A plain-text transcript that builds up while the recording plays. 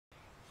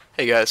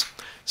Hey guys,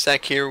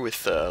 Sack here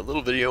with a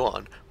little video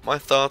on my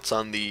thoughts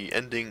on the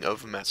ending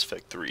of Mass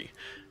Effect 3.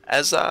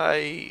 As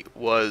I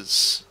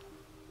was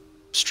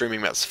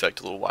streaming Mass Effect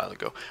a little while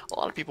ago, a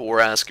lot of people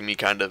were asking me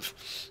kind of,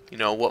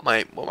 what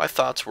my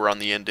thoughts were on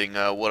the ending,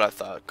 what I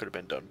thought could have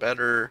been done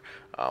better,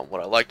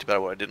 what I liked about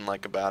it, what I didn't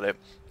like about it,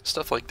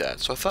 stuff like that.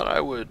 So I thought I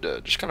would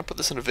just kind of put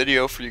this in a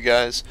video for you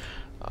guys,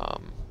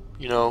 um,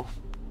 you know,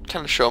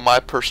 kind of show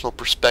my personal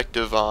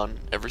perspective on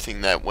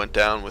everything that went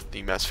down with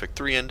the Mass Effect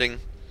 3 ending.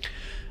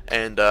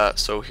 And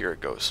so here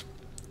it goes.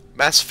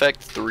 Mass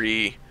Effect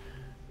 3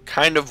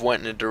 kind of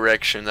went in a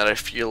direction that I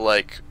feel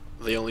like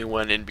they only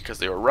went in because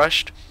they were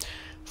rushed.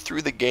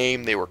 Through the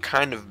game, they were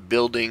kind of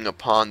building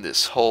upon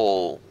this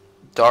whole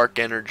dark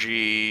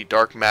energy,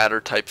 dark matter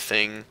type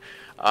thing.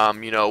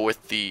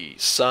 With the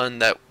sun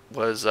that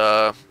was,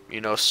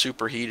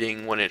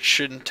 superheating when it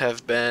shouldn't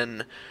have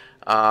been.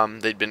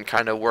 They'd been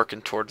kind of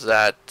working towards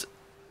that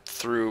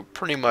through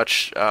pretty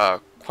much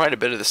quite a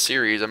bit of the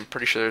series. I'm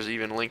pretty sure there's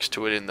even links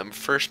to it in the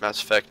first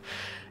Mass Effect,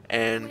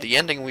 and the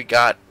ending we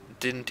got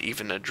didn't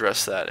even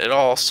address that at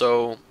all,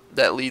 so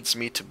that leads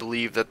me to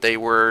believe that they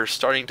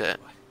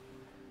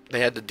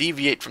had to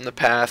deviate from the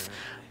path,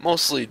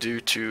 mostly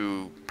due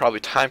to probably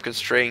time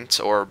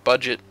constraints or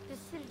budget.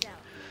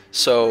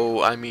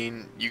 So, I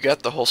mean, you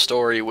got the whole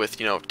story with,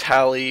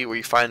 Tali, where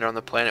you find her on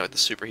the planet with the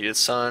superheated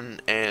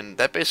sun, and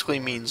that basically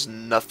means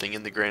nothing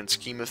in the grand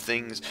scheme of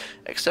things,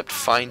 except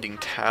finding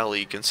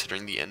Tali,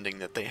 considering the ending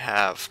that they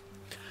have.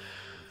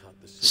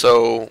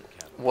 So,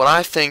 what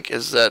I think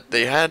is that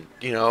they had,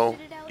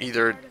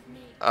 either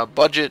a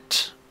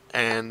budget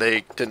and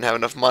they didn't have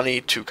enough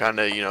money to kind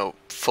of,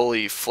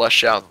 fully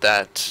flesh out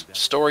that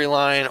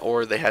storyline,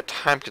 or they had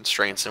time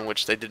constraints in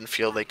which they didn't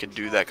feel they could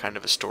do that kind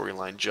of a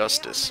storyline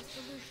justice.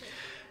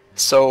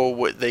 So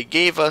what they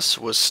gave us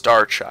was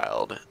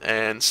Starchild,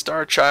 and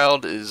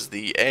Starchild is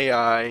the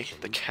AI,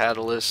 the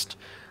catalyst,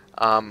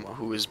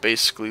 who is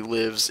basically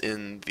lives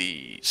in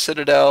the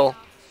Citadel.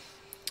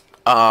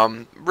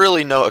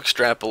 Really no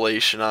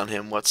extrapolation on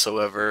him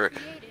whatsoever,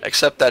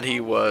 except that he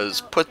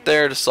was put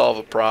there to solve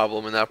a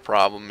problem, and that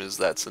problem is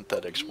that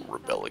synthetics will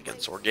rebel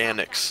against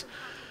organics.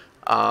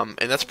 And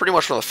that's pretty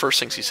much one of the first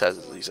things he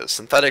says. He says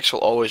synthetics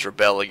will always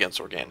rebel against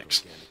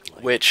organics,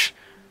 which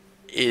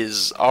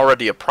is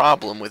already a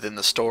problem within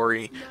the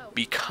story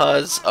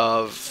because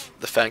of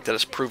the fact that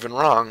it's proven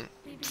wrong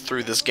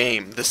through this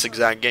game, this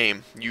exact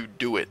game. You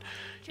do it.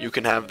 You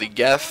can have the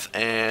Geth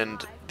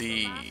and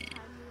the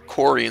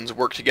Quarians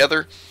work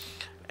together,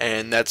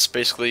 and that's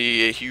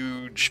basically a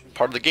huge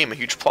part of the game, a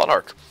huge plot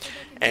arc.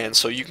 And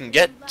so you can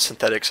get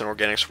synthetics and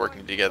organics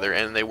working together,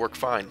 and they work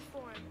fine.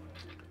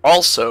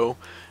 Also,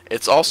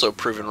 it's also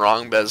proven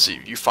wrong, as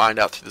you find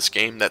out through this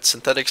game, that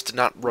synthetics did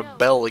not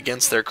rebel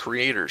against their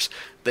creators.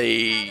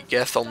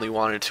 Geth only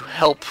wanted to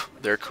help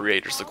their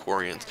creators, the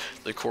Quarians.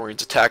 The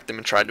Quarians attacked them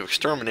and tried to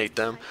exterminate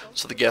them,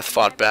 so the Geth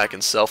fought back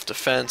in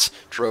self-defense,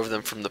 drove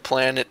them from the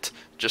planet,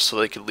 just so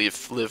they could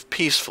live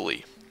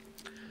peacefully.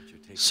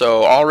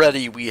 So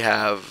already we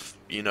have,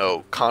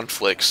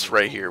 conflicts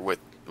right here with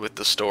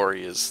the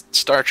story. Is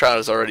Starchild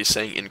is already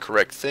saying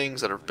incorrect things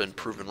that have been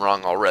proven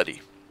wrong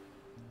already.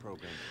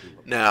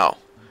 Now,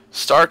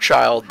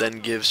 Starchild then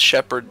gives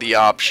Shepard the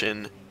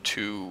option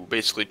to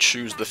basically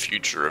choose the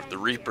future of the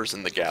Reapers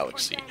in the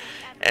galaxy.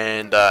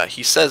 And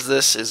he says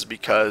this is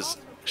because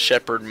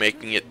Shepard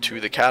making it to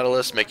the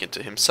Catalyst, making it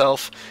to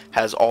himself,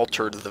 has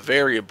altered the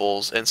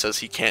variables and says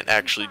he can't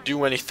actually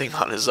do anything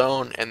on his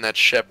own, and that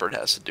Shepard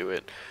has to do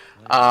it.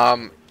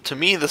 To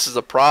me, this is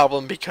a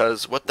problem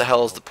because what the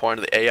hell is the point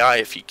of the AI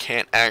if he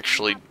can't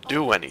actually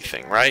do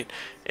anything, right?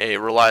 It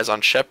relies on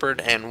Shepard,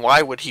 and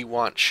why would he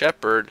want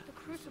Shepard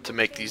to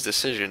make these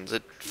decisions?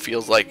 It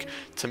feels like,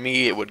 to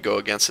me, it would go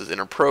against his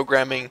inner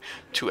programming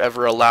to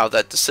ever allow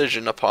that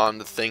decision upon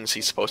the things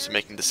he's supposed to be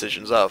making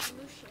decisions of.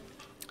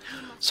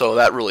 So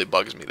that really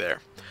bugs me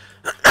there.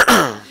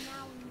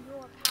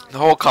 The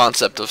whole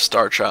concept of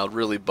Starchild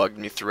really bugged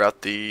me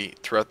throughout the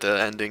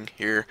ending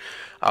here.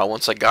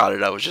 Once I got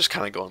it, I was just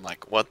kind of going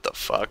like, what the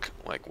fuck?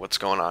 Like, what's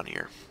going on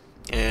here?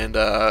 And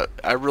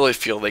I really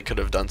feel they could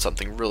have done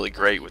something really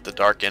great with the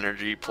dark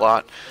energy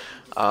plot.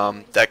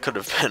 That could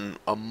have been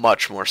a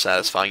much more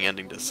satisfying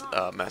ending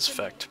to Mass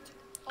Effect.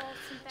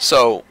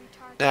 So,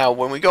 now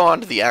when we go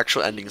on to the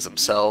actual endings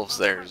themselves,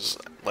 there's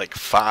like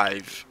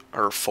 5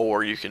 or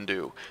 4 you can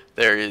do.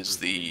 There is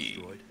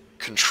the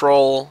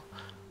Control,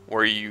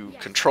 where you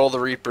control the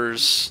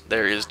Reapers.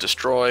 There is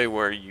Destroy,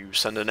 where you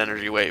send an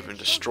energy wave and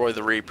destroy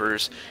the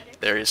Reapers.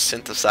 There is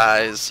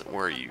Synthesize,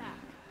 where you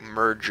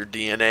merge your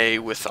DNA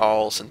with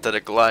all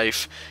synthetic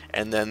life.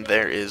 And then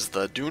there is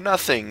the Do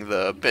Nothing,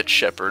 the Bitch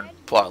Shepherd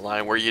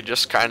plotline, where you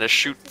just kind of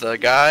shoot the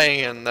guy,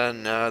 and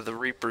then the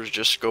Reapers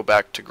just go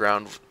back to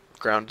ground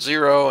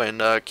zero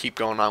and keep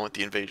going on with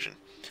the invasion.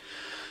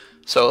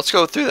 So let's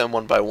go through them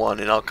one by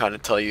one, and I'll kind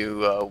of tell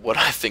you what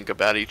I think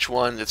about each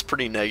one. It's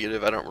pretty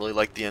negative. I don't really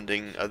like the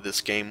ending of this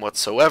game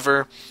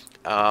whatsoever.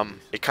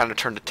 It kind of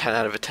turned a 10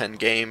 out of a 10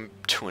 game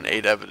to an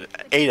 8 out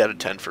of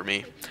 10 for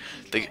me.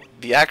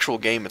 The actual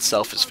game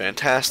itself is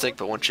fantastic,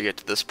 but once you get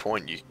to this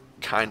point,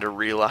 kind of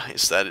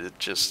realize that it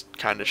just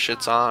kind of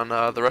shits on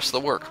the rest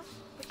of the work.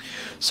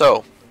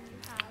 So,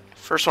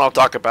 first one I'll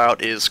talk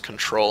about is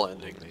control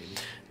ending.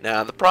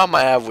 Now, the problem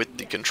I have with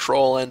the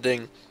control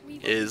ending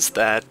is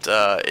that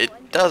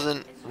it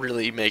doesn't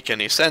really make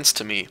any sense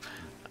to me.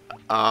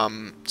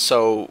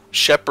 So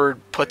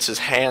Shepard puts his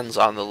hands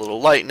on the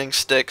little lightning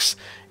sticks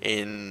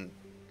in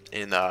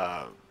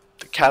the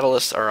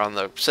catalyst, or on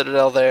the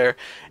Citadel there,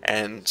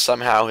 and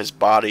somehow his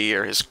body,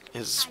 or his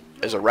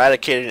is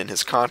eradicated and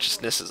his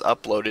consciousness is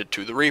uploaded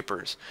to the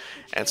Reapers,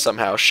 and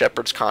somehow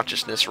Shepard's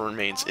consciousness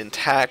remains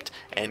intact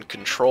and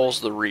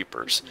controls the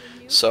Reapers.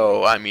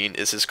 So, I mean,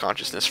 is his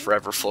consciousness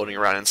forever floating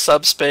around in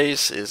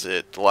subspace? Is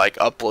it, like,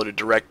 uploaded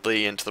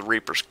directly into the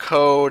Reaper's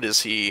code?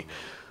 Is he,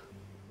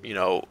 you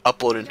know,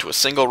 uploaded into a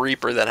single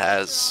Reaper that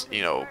has,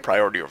 you know,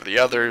 priority over the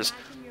others?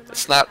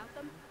 It's not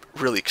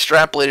really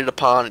extrapolated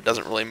upon. It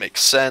doesn't really make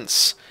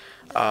sense.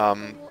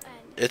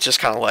 It's just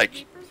kind of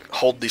like,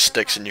 hold these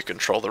sticks and you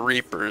control the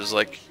Reapers.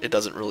 Like, it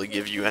doesn't really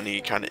give you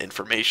any kind of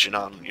information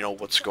on, you know,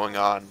 what's going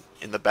on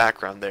in the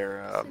background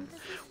there,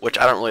 which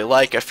I don't really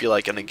like. I feel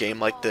like in a game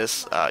like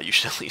this, you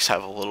should at least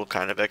have a little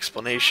kind of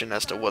explanation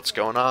as to what's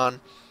going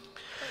on.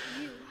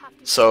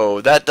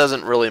 So that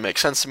doesn't really make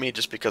sense to me,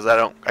 just because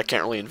I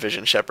can't really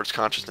envision Shepard's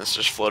consciousness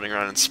just floating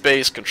around in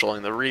space,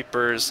 controlling the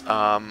Reapers.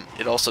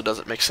 It also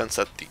doesn't make sense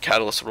that the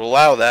Catalyst would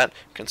allow that,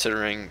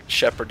 considering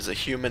Shepard is a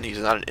human. He's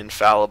not an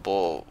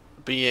infallible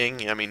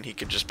being. I mean, he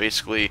could just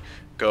basically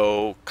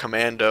go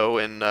commando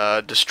and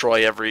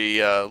destroy every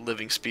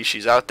living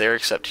species out there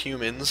except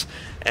humans,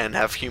 and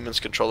have humans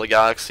control the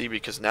galaxy,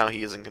 because now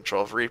he is in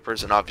control of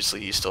Reapers, and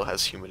obviously he still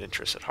has human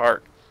interests at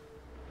heart,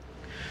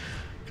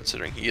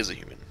 considering he is a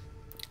human.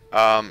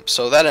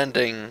 So that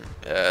ending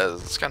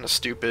is kind of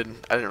stupid.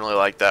 I didn't really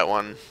like that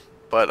one,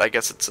 but I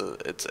guess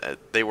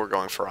they were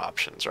going for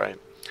options, right?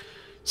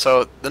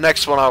 So the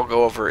next one I'll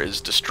go over is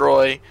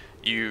destroy.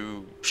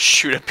 You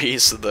shoot a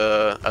piece of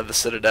the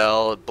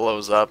Citadel, it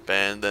blows up,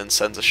 and then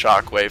sends a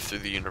shockwave through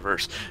the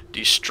universe,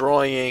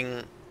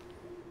 destroying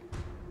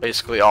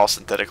basically all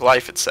synthetic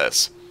life, it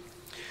says.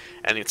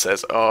 And it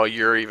says, oh,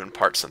 you're even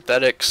part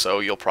synthetic, so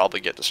you'll probably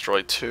get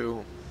destroyed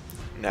too.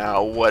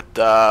 Now, what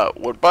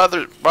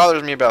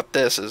bothers me about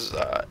this is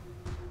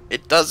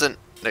it doesn't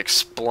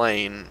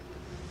explain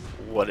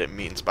what it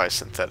means by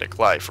synthetic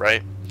life,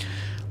 right?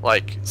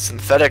 Like,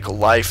 synthetic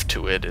life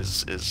to it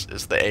is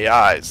the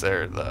AIs.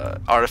 They're the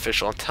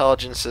artificial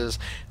intelligences.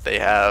 They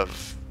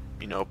have,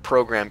 you know,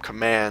 program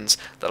commands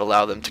that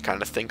allow them to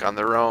kind of think on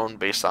their own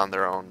based on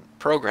their own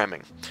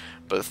programming.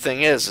 But the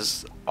thing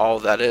is all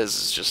that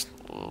is just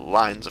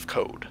lines of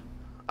code.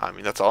 I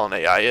mean, that's all an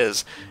AI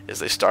is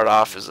they start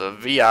off as a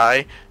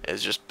VI,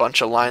 is just a bunch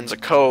of lines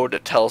of code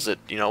that tells it,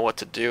 you know, what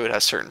to do. It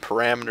has certain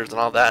parameters and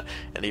all that,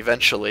 and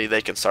eventually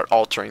they can start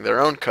altering their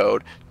own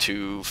code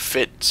to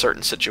fit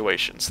certain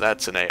situations.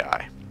 That's an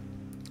AI.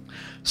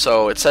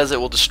 So it says it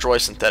will destroy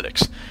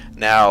synthetics.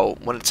 Now,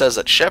 when it says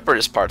that Shepard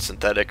is part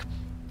synthetic,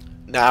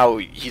 now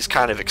he's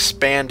kind of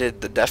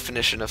expanded the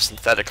definition of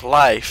synthetic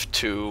life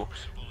to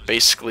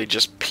basically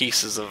just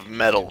pieces of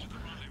metal.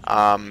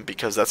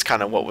 Because that's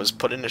kind of what was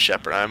put into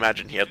Shepard. I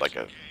imagine he had like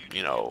a,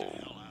 you know,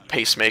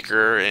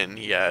 pacemaker, and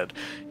he had,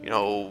 you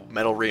know,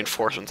 metal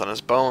reinforcements on his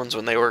bones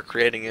when they were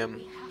creating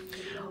him.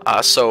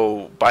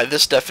 So by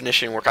this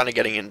definition, we're kind of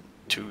getting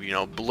into, you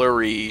know,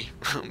 blurry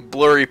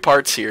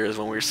parts here, is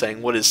when we were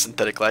saying, what is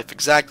synthetic life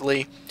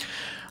exactly?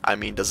 I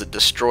mean, does it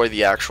destroy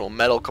the actual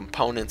metal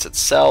components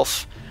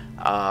itself?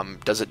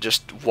 Does it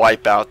just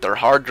wipe out their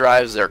hard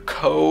drives, their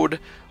code?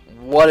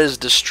 What is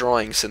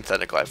destroying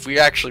synthetic life? We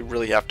actually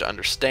really have to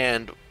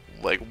understand,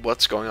 like,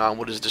 what's going on,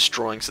 what is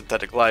destroying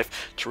synthetic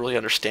life, to really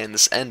understand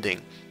this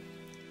ending.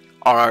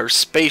 Are our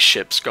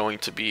spaceships going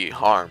to be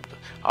harmed?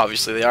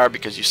 Obviously they are,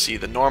 because you see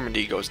the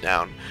Normandy goes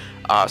down.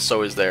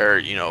 So is there,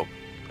 you know,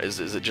 is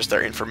it just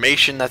their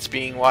information that's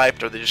being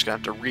wiped? Are they just going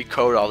to have to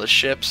recode all the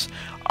ships?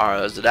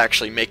 Is it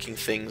actually making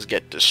things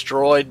get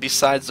destroyed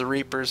besides the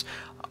Reapers?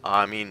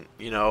 I mean,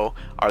 you know,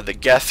 are the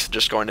Geth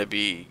just going to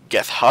be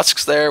Geth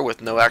husks there with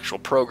no actual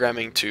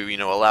programming to, you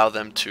know, allow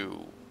them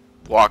to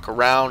walk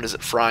around? Is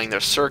it frying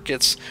their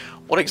circuits?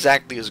 What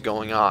exactly is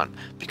going on?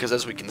 Because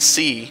as we can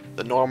see,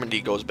 the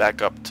Normandy goes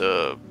back up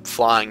to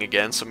flying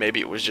again, so maybe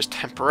it was just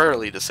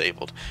temporarily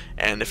disabled.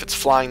 And if it's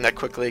flying that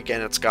quickly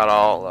again, it's got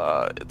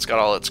all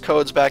its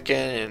codes back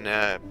in,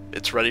 and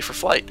it's ready for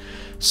flight.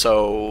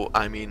 So,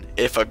 I mean,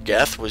 if a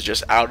Geth was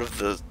just out of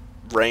the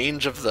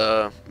range of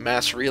the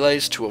mass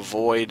relays to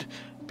avoid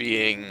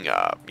being,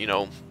 you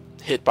know,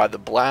 hit by the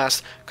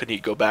blast, could he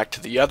go back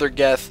to the other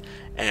Geth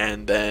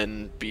and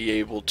then be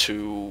able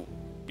to,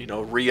 you know,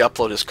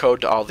 re-upload his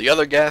code to all the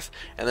other Geth,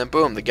 and then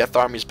boom, the Geth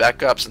army's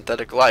back up,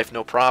 synthetic life,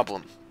 no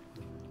problem.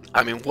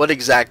 I mean, what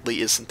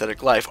exactly is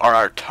synthetic life? Are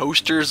our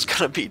toasters going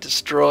to be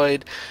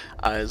destroyed?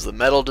 Is the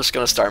metal just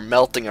going to start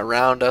melting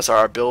around us? Are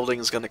our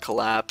buildings going to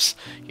collapse?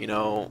 You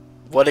know,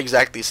 what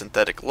exactly is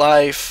synthetic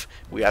life?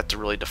 We have to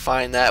really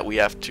define that. We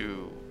have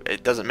to,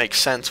 it doesn't make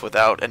sense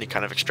without any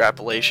kind of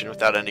extrapolation,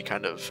 without any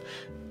kind of,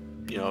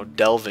 you know,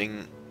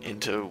 delving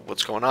into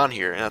what's going on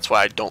here, and that's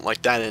why I don't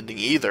like that ending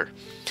either,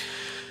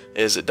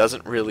 is it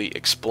doesn't really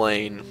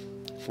explain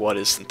what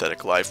is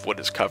synthetic life, what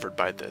is covered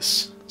by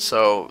this.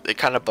 So it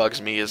kind of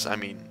bugs me, is, I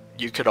mean,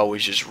 you could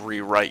always just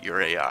rewrite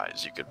your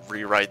AIs. You could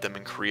rewrite them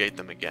and create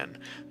them again,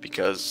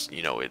 because,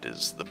 you know, it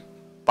is the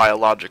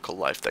biological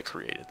life that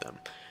created them.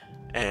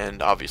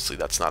 And obviously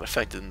that's not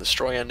affected in the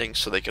destroy ending,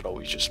 so they could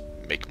always just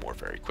make more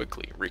very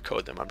quickly,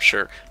 recode them. I'm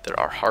sure there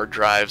are hard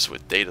drives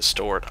with data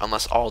stored,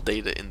 unless all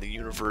data in the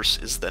universe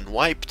is then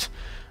wiped.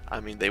 I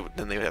mean,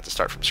 then they would have to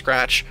start from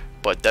scratch,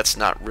 but that's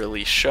not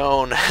really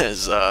shown,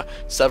 as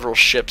several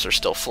ships are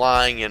still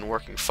flying and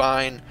working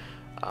fine.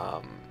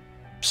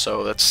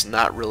 So that's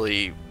not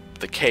really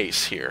the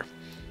case here,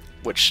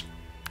 which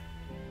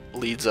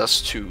leads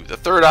us to the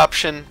third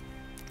option,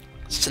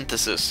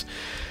 synthesis.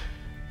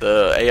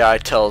 The AI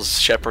tells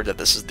Shepard that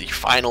this is the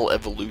final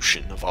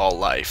evolution of all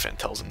life, and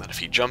tells him that if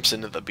he jumps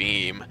into the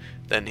beam,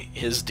 then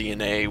his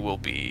DNA will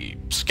be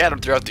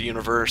scattered throughout the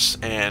universe,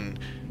 and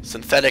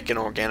synthetic and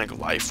organic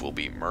life will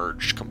be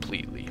merged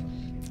completely.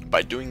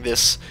 By doing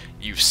this,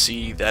 you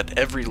see that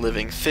every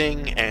living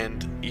thing,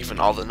 and even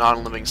all the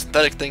non-living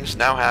synthetic things,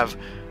 now have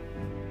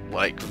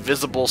like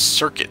visible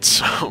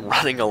circuits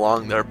running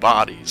along their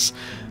bodies.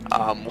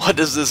 What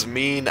does this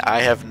mean?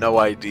 I have no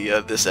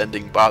idea. This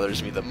ending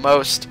bothers me the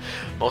most,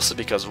 mostly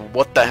because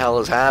what the hell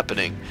is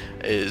happening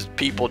is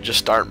people just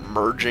start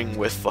merging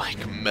with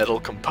like metal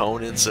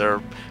components,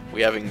 or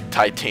we having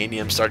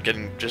titanium start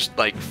getting just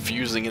like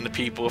fusing into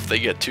people if they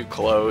get too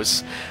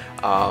close.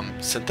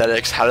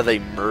 Synthetics, how do they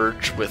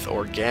merge with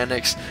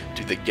organics?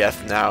 Do the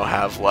Geth now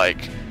have,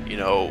 like, you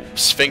know,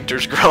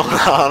 sphincters growing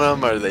on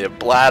them? Or they have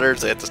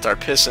bladders? They have to start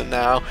pissing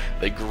now?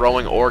 They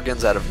growing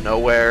organs out of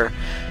nowhere?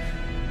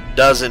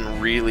 Doesn't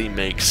really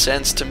make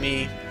sense to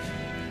me.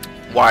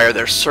 Why are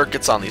there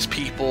circuits on these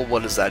people?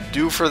 What does that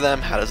do for them?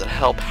 How does it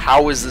help?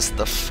 How is this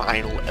the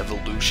final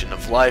evolution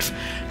of life?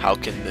 How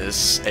can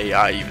this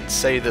AI even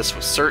say this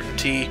with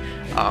certainty?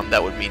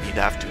 That would mean he'd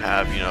have to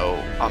have, you know,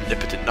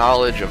 omnipotent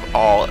knowledge of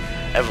all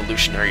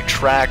evolutionary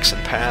tracks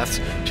and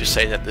paths to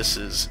say that this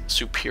is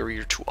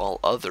superior to all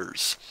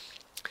others.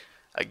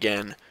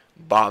 Again,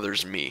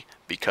 bothers me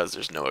because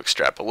there's no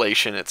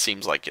extrapolation. It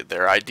seems like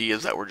they're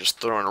ideas that were just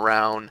thrown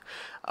around,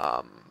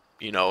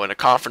 you know, in a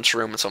conference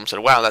room, and someone said,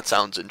 wow, that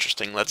sounds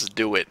interesting, let's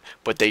do it.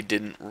 But they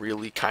didn't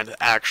really kind of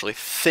actually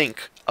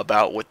think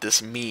about what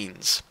this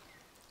means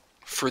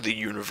for the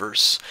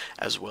universe,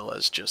 as well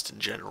as just in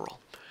general.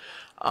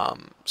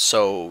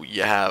 So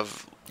you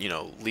have, you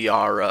know,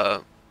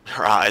 Liara,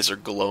 her eyes are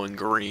glowing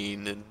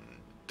green, and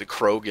the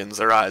Krogans,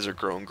 their eyes are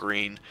glowing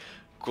green.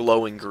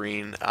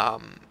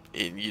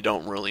 And you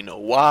don't really know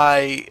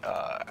why.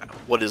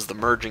 What is the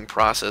merging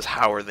process?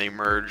 How are they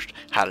merged?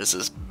 How does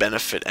this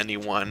benefit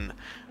anyone?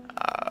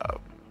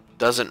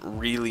 Doesn't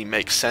really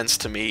make sense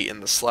to me in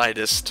the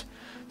slightest.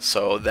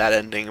 So that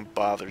ending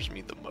bothers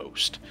me the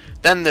most.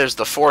 Then there's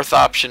the fourth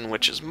option,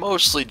 which is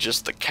mostly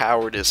just the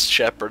cowardice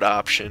Shepard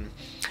option.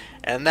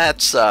 And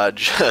that's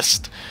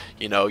just,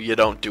 you know, you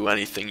don't do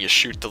anything. You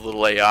shoot the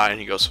little AI and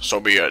he goes, so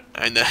be it.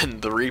 And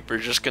then the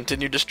Reapers just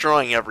continue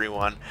destroying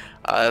everyone.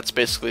 That's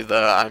basically the,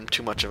 I'm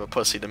too much of a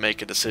pussy to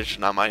make a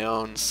decision on my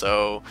own,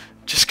 so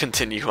just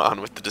continue on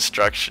with the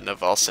destruction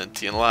of all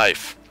sentient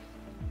life.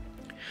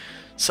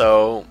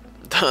 So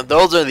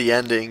those are the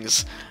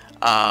endings.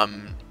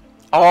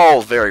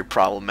 All very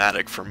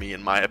problematic for me,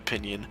 in my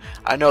opinion.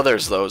 I know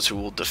there's those who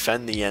will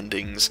defend the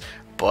endings,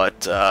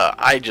 but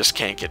I just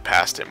can't get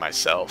past it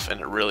myself,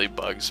 and it really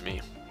bugs me.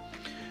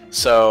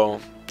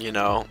 So, you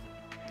know,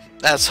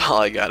 that's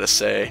all I gotta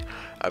say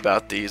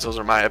about these. Those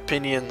are my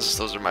opinions,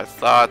 those are my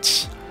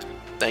thoughts.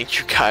 Thank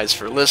you guys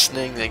for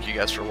listening, thank you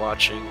guys for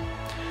watching,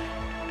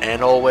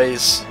 and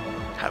always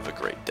have a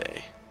great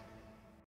day.